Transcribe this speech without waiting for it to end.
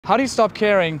How do you stop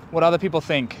caring what other people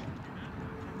think?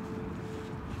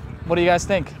 What do you guys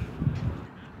think?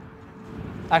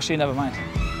 Actually, never mind.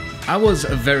 I was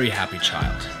a very happy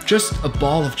child. Just a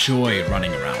ball of joy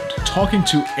running around, talking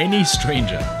to any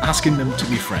stranger, asking them to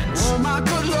be friends. Oh my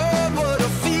good Lord, what a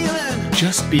feeling.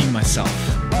 Just being myself.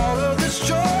 All of this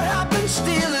joy I've been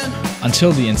stealing.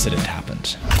 Until the incident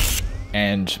happened.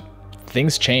 And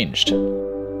things changed.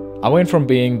 I went from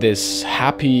being this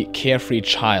happy, carefree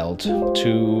child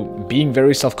to being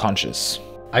very self-conscious.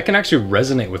 I can actually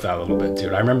resonate with that a little bit,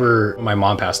 dude. I remember when my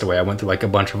mom passed away, I went through like a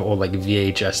bunch of old like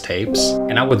VHS tapes,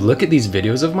 and I would look at these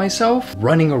videos of myself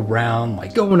running around,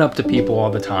 like going up to people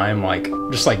all the time, like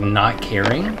just like not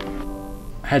caring.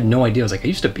 I had no idea. I was like, I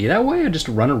used to be that way. I just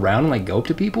run around and like go up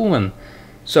to people. And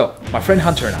so my friend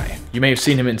Hunter and I, you may have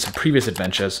seen him in some previous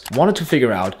adventures, wanted to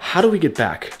figure out how do we get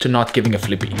back to not giving a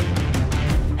flippy.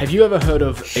 Have you ever heard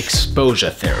of exposure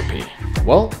therapy?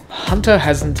 Well, Hunter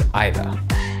hasn't either.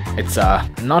 It's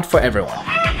not for everyone.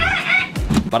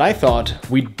 But I thought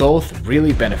we'd both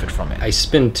really benefit from it. I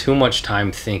spend too much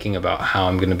time thinking about how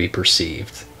I'm gonna be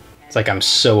perceived. It's like I'm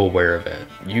so aware of it.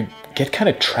 You get kind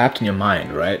of trapped in your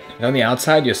mind, right? And on the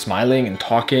outside, you're smiling and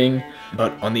talking,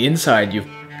 but on the inside, you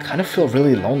kind of feel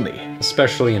really lonely.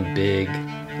 Especially in big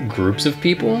groups of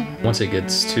people. Once it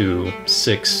gets to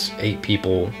 6, 8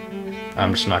 people,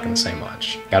 I'm just not gonna say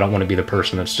much. I don't wanna be the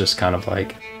person that's just kind of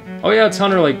like, oh yeah, it's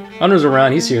Hunter, like, Hunter's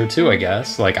around, he's here too, I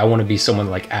guess. Like, I wanna be someone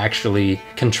that like actually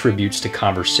contributes to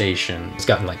conversation. It's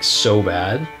gotten like so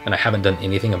bad, and I haven't done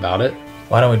anything about it.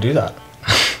 Why don't we do that?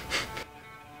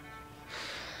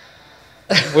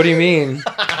 What do you mean?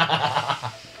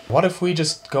 What if we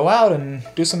just go out and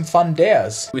do some fun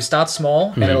dares? We start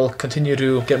small, and it'll continue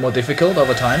to get more difficult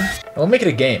over time. And we'll make it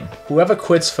a game. Whoever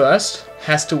quits first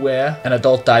has to wear an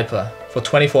adult diaper for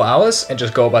 24 hours and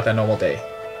just go about their normal day.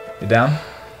 You down?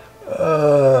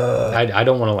 I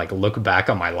don't want to like look back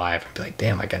on my life and be like,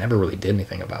 damn, like I never really did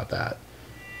anything about that.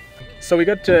 So we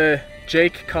got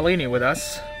Jake Carlini with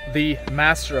us, the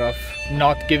master of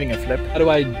not giving a flip. How do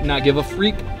I not give a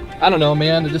freak? I don't know,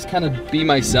 man. I just kind of be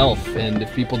myself, and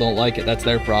if people don't like it, that's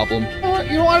their problem.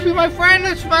 You don't want to be my friend?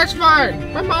 That's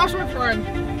fine. My mom's my friend.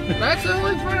 That's the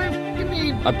only friend I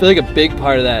need. I feel like a big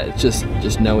part of that is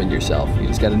just knowing yourself. You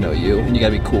just got to know you, and you got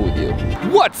to be cool with you.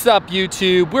 What's up,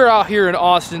 YouTube? We're out here in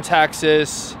Austin,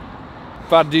 Texas,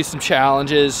 about to do some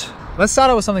challenges. Let's start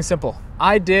out with something simple.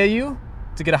 I dare you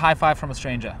to get a high five from a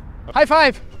stranger. High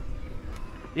five!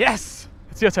 Yes!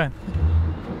 It's your turn.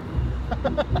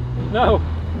 No.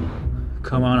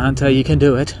 Come on, Hunter, you can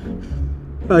do it.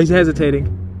 Oh, he's hesitating.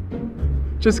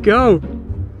 Just go.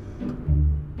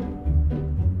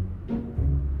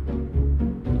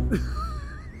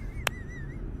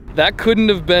 That couldn't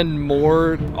have been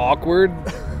more awkward,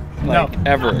 like,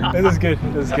 ever. This is good,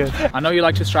 this is good. I know you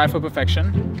like to strive for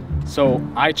perfection, so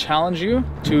I challenge you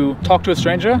to talk to a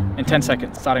stranger in 10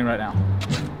 seconds, starting right now.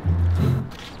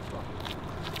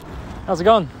 How's it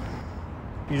going?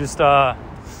 You just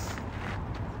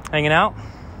hanging out?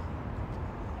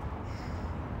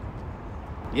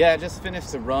 Yeah, just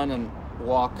finished the run and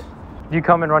walk. You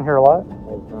come and run here a lot?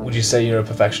 Would you say you're a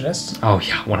perfectionist? Oh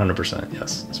yeah, 100%,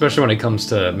 yes. Especially when it comes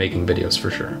to making videos, for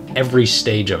sure. Every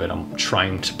stage of it, I'm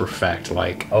trying to perfect,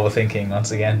 like... Overthinking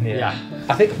once again, yeah.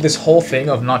 I think this whole thing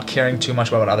of not caring too much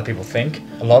about what other people think,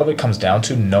 a lot of it comes down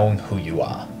to knowing who you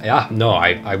are. Yeah, no,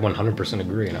 I 100%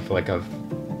 agree, and I feel like I've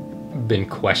been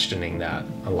questioning that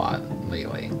a lot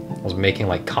lately. I was making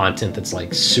like content that's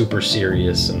like super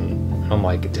serious, and I'm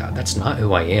like, that's not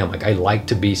who I am. Like, I like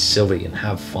to be silly and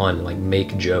have fun and like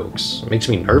make jokes. It makes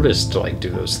me nervous to like do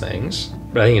those things,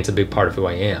 but I think it's a big part of who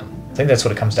I am. I think that's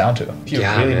what it comes down to. If you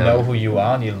really know who you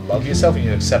are and you love yourself and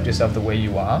you accept yourself the way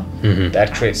you are,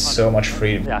 that creates so much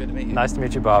freedom. Yeah, nice to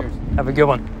meet you, Bob. Have a good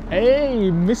one.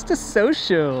 Hey, Mr.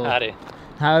 Social. Howdy.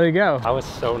 How'd it go? I was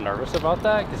so nervous about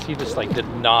that because he just like did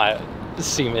not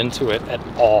seem into it at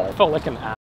all. I felt like an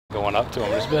ass going up to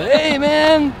him, just be like, hey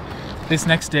man. This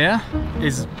next dare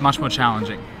is much more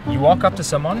challenging. You walk up to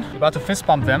someone, you're about to fist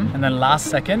bump them, and then last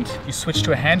second, you switch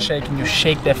to a handshake and you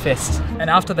shake their fist. And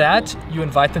after that, you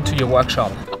invite them to your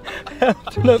workshop.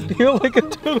 Did I feel like a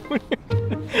total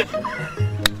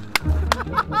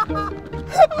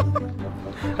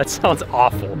That sounds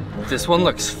awful. This one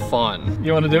looks fun.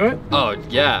 You want to do it? Oh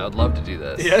yeah, I'd love to do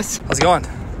this. Yes. How's it going?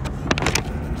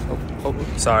 Oh,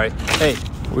 sorry. Hey,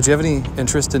 would you have any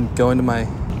interest in going to my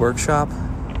workshop?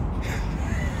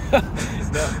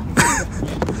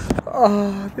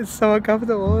 Oh, it's so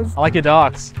uncomfortable. I like your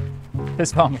dogs.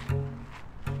 Fist bump me.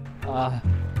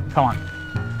 Come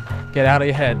on. Get out of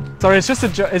your head. Sorry, it's just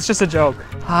a joke.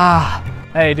 Ah.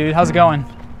 Hey, dude, how's it going?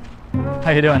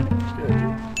 How you doing?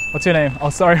 What's your name? Oh,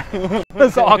 sorry.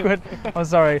 That's so awkward. I'm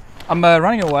sorry. I'm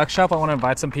running a workshop. I want to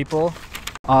invite some people.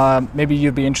 Maybe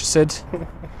you'd be interested.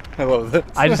 I love this.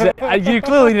 You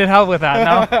clearly need help with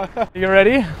that. No? You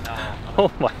ready? No. Oh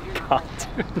my god,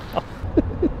 dude. No.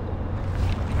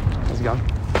 How's it going?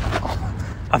 Oh,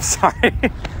 I'm sorry.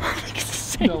 It's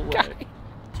the same guy.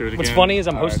 What's funny is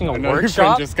I'm hosting a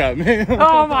workshop. Just got me.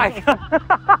 Oh my god.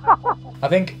 I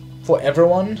think for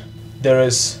everyone, there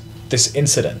is this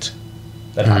incident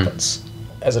that happens.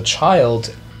 As a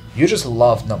child, you just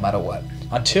love no matter what.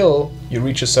 Until you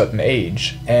reach a certain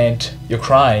age and you're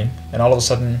crying and all of a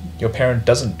sudden your parent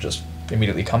doesn't just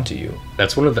immediately come to you.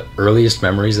 That's one of the earliest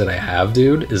memories that I have,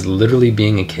 dude, is literally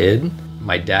being a kid.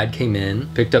 My dad came in,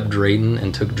 picked up Drayton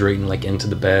and took Drayton like into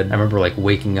the bed. I remember like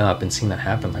waking up and seeing that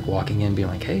happen, like walking in being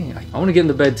like, hey, I want to get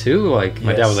into bed too. Like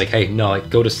my dad was like, hey, no, like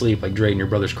go to sleep, like Drayton, your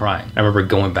brother's crying. I remember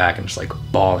going back and just like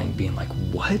bawling, being like,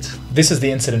 what? This is the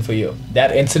incident for you.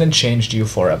 That incident changed you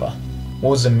forever. What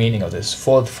was the meaning of this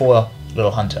for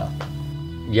little Hunter?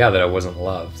 Yeah, that I wasn't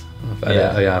loved.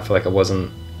 I feel like I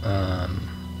wasn't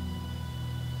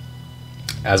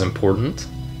as important.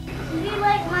 Do you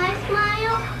like my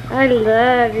smile? I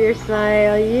love your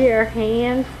smile. You are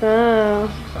handsome.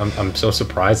 I'm so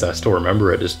surprised that I still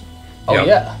remember it.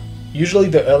 Yeah. Usually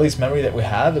the earliest memory that we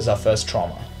have is our first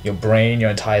trauma. Your brain, your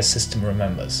entire system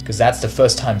remembers. Because that's the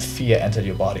first time fear entered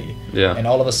your body. Yeah. And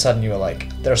all of a sudden you're like,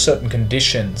 there are certain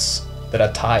conditions that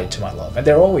are tied to my love. And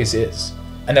there always is.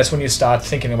 And that's when you start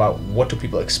thinking about, what do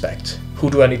people expect? Who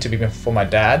do I need to be for my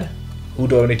dad? Who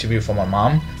do I need to be for my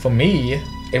mom? For me,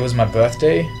 it was my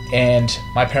birthday and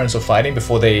my parents were fighting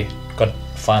before they got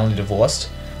finally divorced.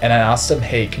 And I asked them,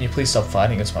 hey, can you please stop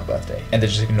fighting? It's my birthday. And they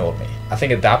just ignored me. I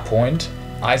think at that point,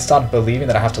 I started believing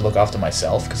that I have to look after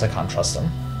myself because I can't trust them.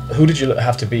 Who did you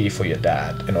have to be for your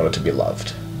dad in order to be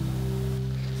loved?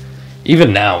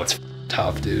 Even now, it's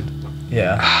tough, dude.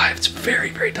 Yeah. It's very,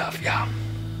 very tough, yeah.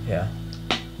 Yeah.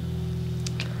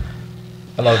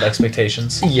 A lot of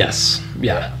expectations. Yes,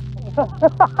 yeah.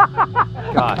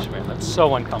 Gosh, man, that's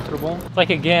so uncomfortable. Like,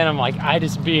 again, I'm like, I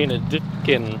just being a dick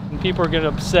and people are getting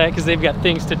upset because they've got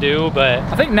things to do, but...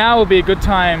 I think now would be a good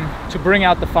time to bring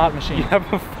out the fart machine. You have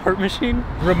a fart machine?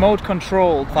 Remote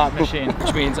controlled fart machine.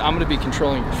 Which means I'm going to be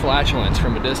controlling your flatulence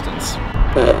from a distance.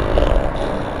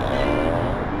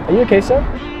 Are you okay, sir?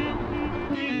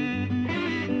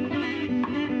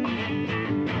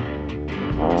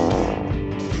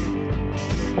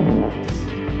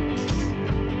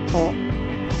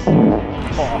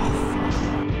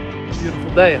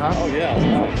 Beautiful day, huh? Oh yeah.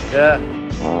 Yeah.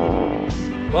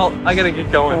 Well, I gotta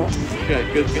get going.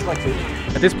 Okay, good luck to you.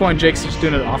 At this point, Jake's just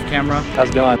doing it off camera. How's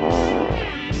it going?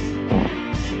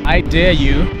 I dare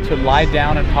you to lie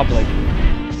down in public.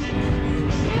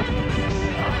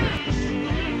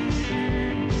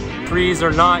 Trees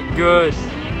are not good.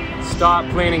 Stop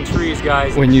planting trees,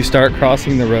 guys. When you start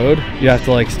crossing the road, you have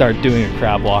to like start doing a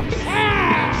crab walk.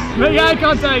 Make eye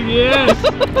contact, yeah!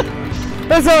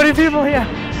 There's so many people here.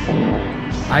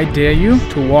 I dare you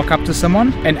to walk up to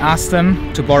someone and ask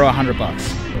them to borrow $100.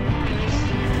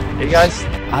 Hey guys,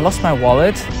 I lost my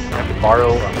wallet. I have to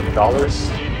borrow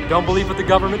 $100. Don't believe what the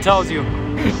government tells you.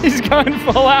 He's going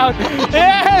full out.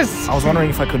 Yes! I was wondering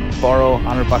if I could borrow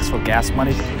 $100 for gas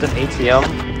money. Is this ATM?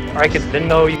 Or I could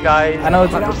Venmo you guys. I know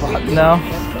it's no.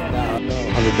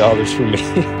 $100 for me.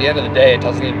 At the end of the day, it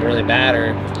doesn't even really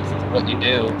matter what you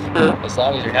do, as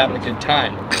long as you're having a good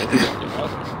time.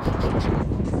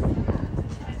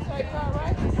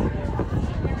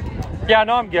 Yeah,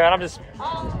 no, I'm good. I'm just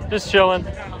chilling.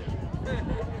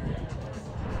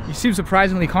 You seem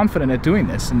surprisingly confident at doing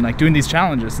this and like doing these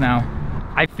challenges now.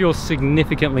 I feel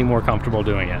significantly more comfortable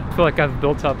doing it. I feel like I've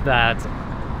built up that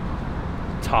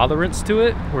tolerance to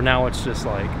it, where now it's just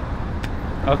like,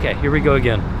 okay, here we go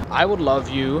again. I would love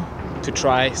you to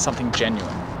try something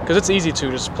genuine. Because it's easy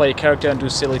to just play a character and do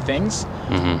silly things,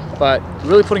 but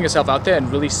really putting yourself out there and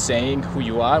really saying who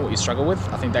you are and what you struggle with,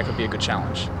 I think that could be a good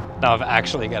challenge. Now I've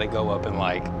actually got to go up and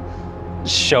like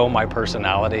show my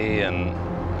personality and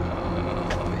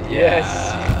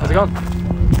yes. How's it going?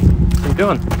 What are you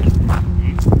doing?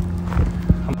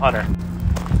 I'm Hunter.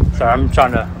 Sorry, I'm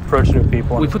trying to approach new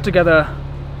people. We put together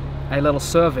a little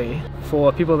survey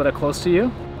for people that are close to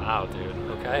you. Wow, dude.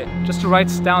 Okay. Just to write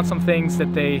down some things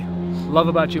that they love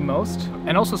about you most,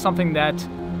 and also something that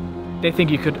they think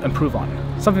you could improve on.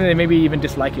 Something they maybe even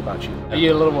dislike about you. Are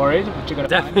you a little worried what you're gonna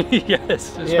Definitely, find?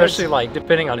 yes. Especially like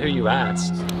depending on who you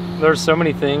ask. There's so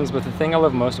many things, but the thing I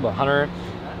love most about Hunter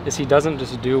is he doesn't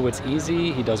just do what's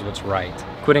easy, he does what's right.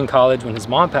 Quitting college when his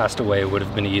mom passed away would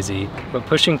have been easy, but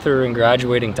pushing through and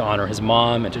graduating to honor his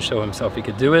mom and to show himself he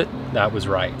could do it, that was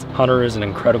right. Hunter is an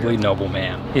incredibly noble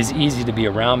man. He's easy to be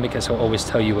around because he'll always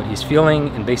tell you what he's feeling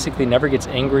and basically never gets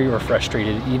angry or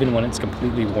frustrated even when it's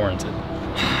completely warranted.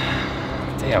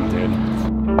 Damn, dude.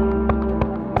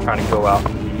 Trying to go out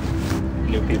and meet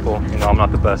new people. You know, I'm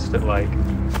not the best at like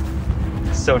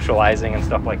socializing and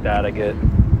stuff like that. I get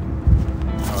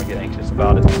anxious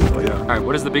about it. Oh, yeah. All right,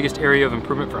 what is the biggest area of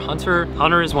improvement for Hunter?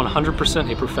 Hunter is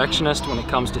 100% a perfectionist when it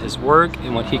comes to his work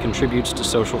and what he contributes to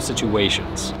social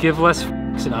situations. Give less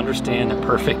f***s and understand that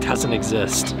perfect doesn't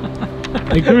exist.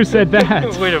 Like, who said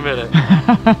that? Wait a minute.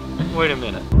 Wait a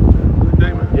minute.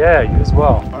 Yeah, you as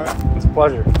well. All right. It's a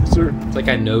pleasure. Yes, sir. It's like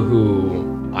I know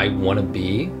who I want to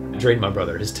be. Drayden, my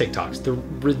brother, his TikToks, they're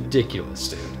ridiculous,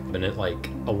 dude. And it like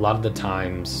a lot of the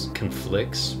times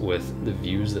conflicts with the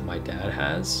views that my dad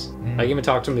has. I even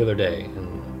talked to him the other day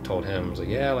and told him, I was like,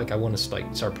 yeah, like I want to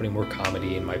like start putting more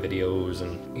comedy in my videos.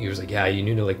 And he was like, yeah, you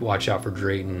need to like watch out for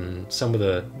Drayden. Some of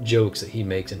the jokes that he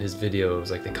makes in his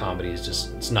videos, like the comedy is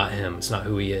just, it's not him. It's not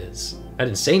who he is. I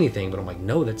didn't say anything, but I'm like,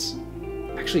 no, that's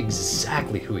actually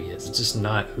exactly who he is. It's just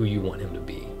not who you want him to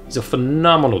be. He's a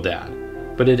phenomenal dad.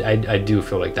 But I do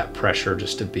feel like that pressure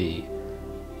just to be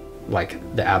like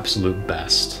the absolute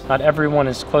best. Not everyone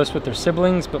is close with their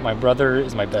siblings, but my brother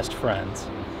is my best friend.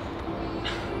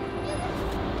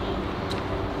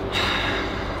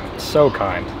 So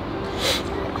kind.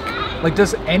 Like,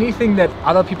 does anything that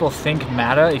other people think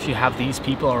matter if you have these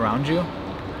people around you?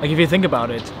 Like, if you think about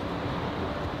it.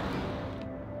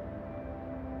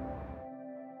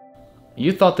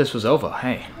 You thought this was over,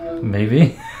 hey.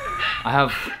 Maybe. I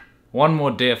have one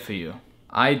more dare for you.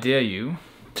 I dare you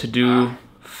to do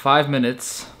 5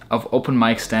 minutes of open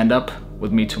mic stand-up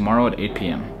with me tomorrow at 8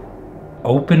 p.m.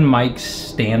 Open mic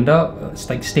stand-up? It's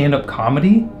like stand-up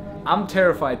comedy? I'm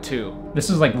terrified too. This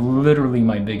is like literally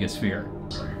my biggest fear.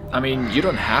 I mean, you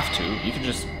don't have to. You can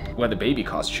just wear the baby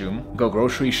costume, go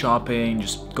grocery shopping,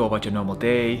 just go about your normal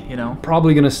day, you know?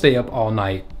 Probably gonna stay up all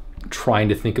night trying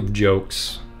to think of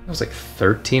jokes. I was like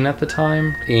 13 at the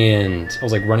time, and I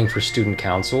was like running for student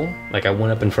council. Like I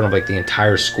went up in front of like the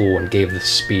entire school and gave this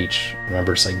speech. I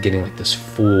remember just like getting like this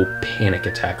full panic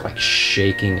attack, like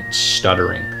shaking and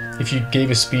stuttering. If you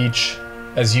gave a speech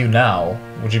as you now,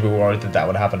 would you be worried that that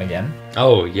would happen again?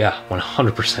 Oh yeah,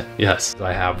 100%, yes.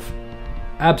 I have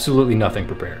absolutely nothing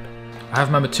prepared. I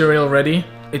have my material ready.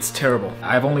 It's terrible.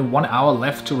 I have only 1 hour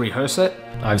left to rehearse it.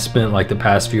 I've spent like the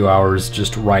past few hours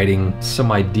just writing some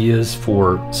ideas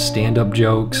for stand-up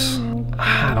jokes.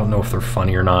 I don't know if they're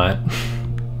funny or not.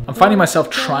 I'm finding myself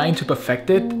trying to perfect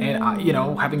it and, you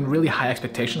know, having really high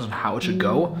expectations on how it should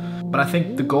go. But I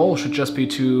think the goal should just be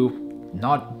to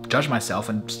not judge myself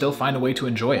and still find a way to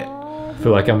enjoy it. I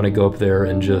feel like I'm gonna go up there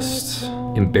and just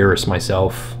embarrass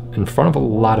myself in front of a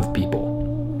lot of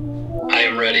people. I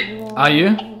am ready. Are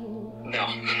you? No.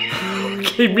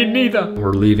 Okay, me neither.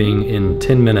 We're leaving in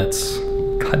 10 minutes.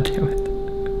 God damn it.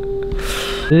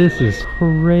 This is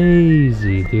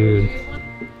crazy, dude.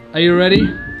 Are you ready?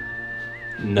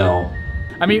 No.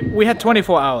 I mean, we had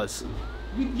 24 hours.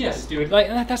 Yes, dude. Like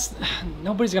that's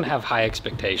nobody's gonna have high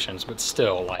expectations, but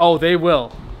still, like. Oh, they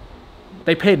will.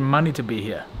 They paid money to be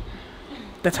here.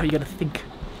 That's how you gotta think.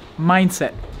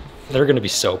 Mindset. They're gonna be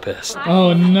so pissed.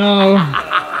 Oh no.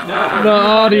 The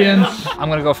audience. I'm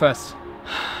gonna go first.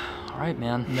 All right,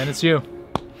 man. And then it's you.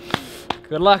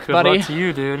 Good luck, Good buddy. luck to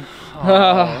you, dude.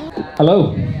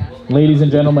 Hello, ladies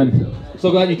and gentlemen. So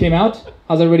glad you came out.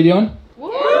 How's everybody doing?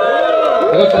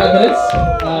 I got 5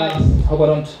 minutes. Hope I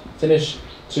don't finish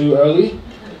too early,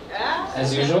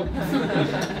 as usual.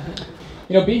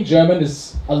 You know, being German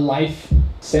is a life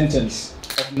sentence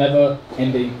of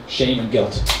never-ending shame and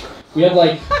guilt. We have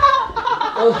like,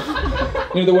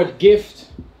 you know, the word gift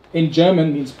in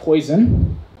German means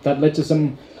poison. That led to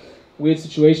some weird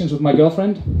situations with my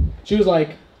girlfriend. She was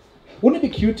like, wouldn't it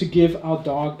be cute to give our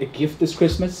dog a gift this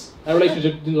Christmas? That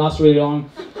relationship didn't last really long.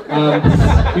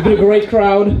 You've been a great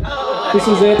crowd. This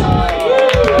is it.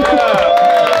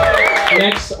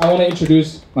 Next, I want to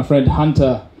introduce my friend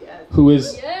Hunter, who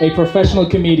is a professional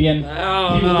comedian.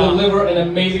 He will deliver an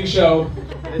amazing show.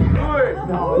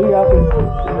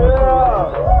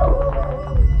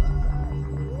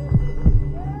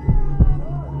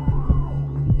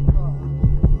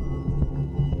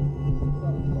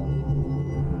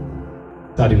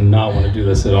 I do not want to do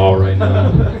this at all right now.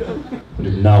 I do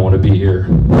not want to be here.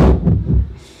 You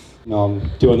know,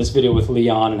 I'm doing this video with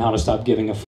Leon on how to stop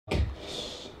giving a fuck.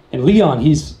 And Leon,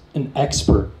 he's an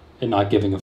expert in not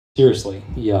giving a fuck. Seriously,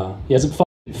 he hasn't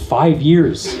fucked in 5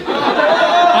 years.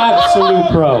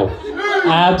 Absolute pro.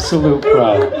 Absolute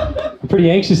pro. I'm pretty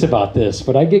anxious about this,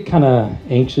 but I get kind of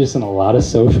anxious in a lot of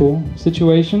social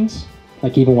situations.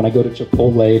 Like even when I go to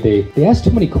Chipotle, they ask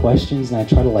too many questions and I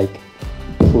try to like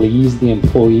please the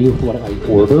employee with what I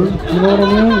order. You know what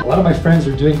I mean? A lot of my friends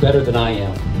are doing better than I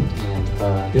am. And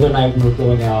the other night we were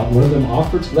going out, one of them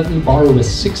offered to let me borrow a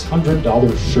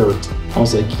 $600 shirt. I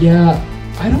was like, yeah,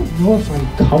 I don't know if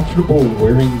I'm comfortable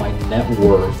wearing my net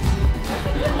worth.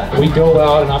 We go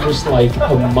out and I'm just like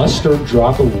a mustard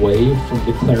drop away from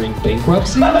declaring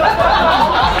bankruptcy.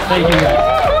 Thank you guys.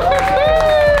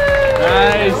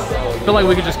 Nice. I feel like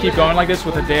we could just keep going like this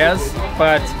with the dares,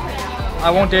 but I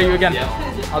won't dare you again.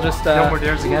 I'll just No more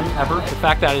dares again, ever? The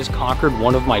fact that I just conquered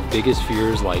one of my biggest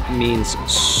fears, like, means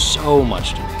so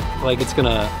much to me. Like, it's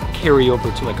gonna carry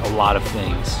over to, like, a lot of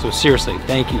things. So seriously,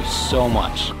 thank you so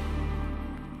much.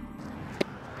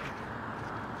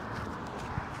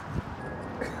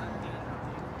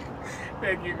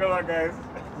 Thank you. Good luck, guys.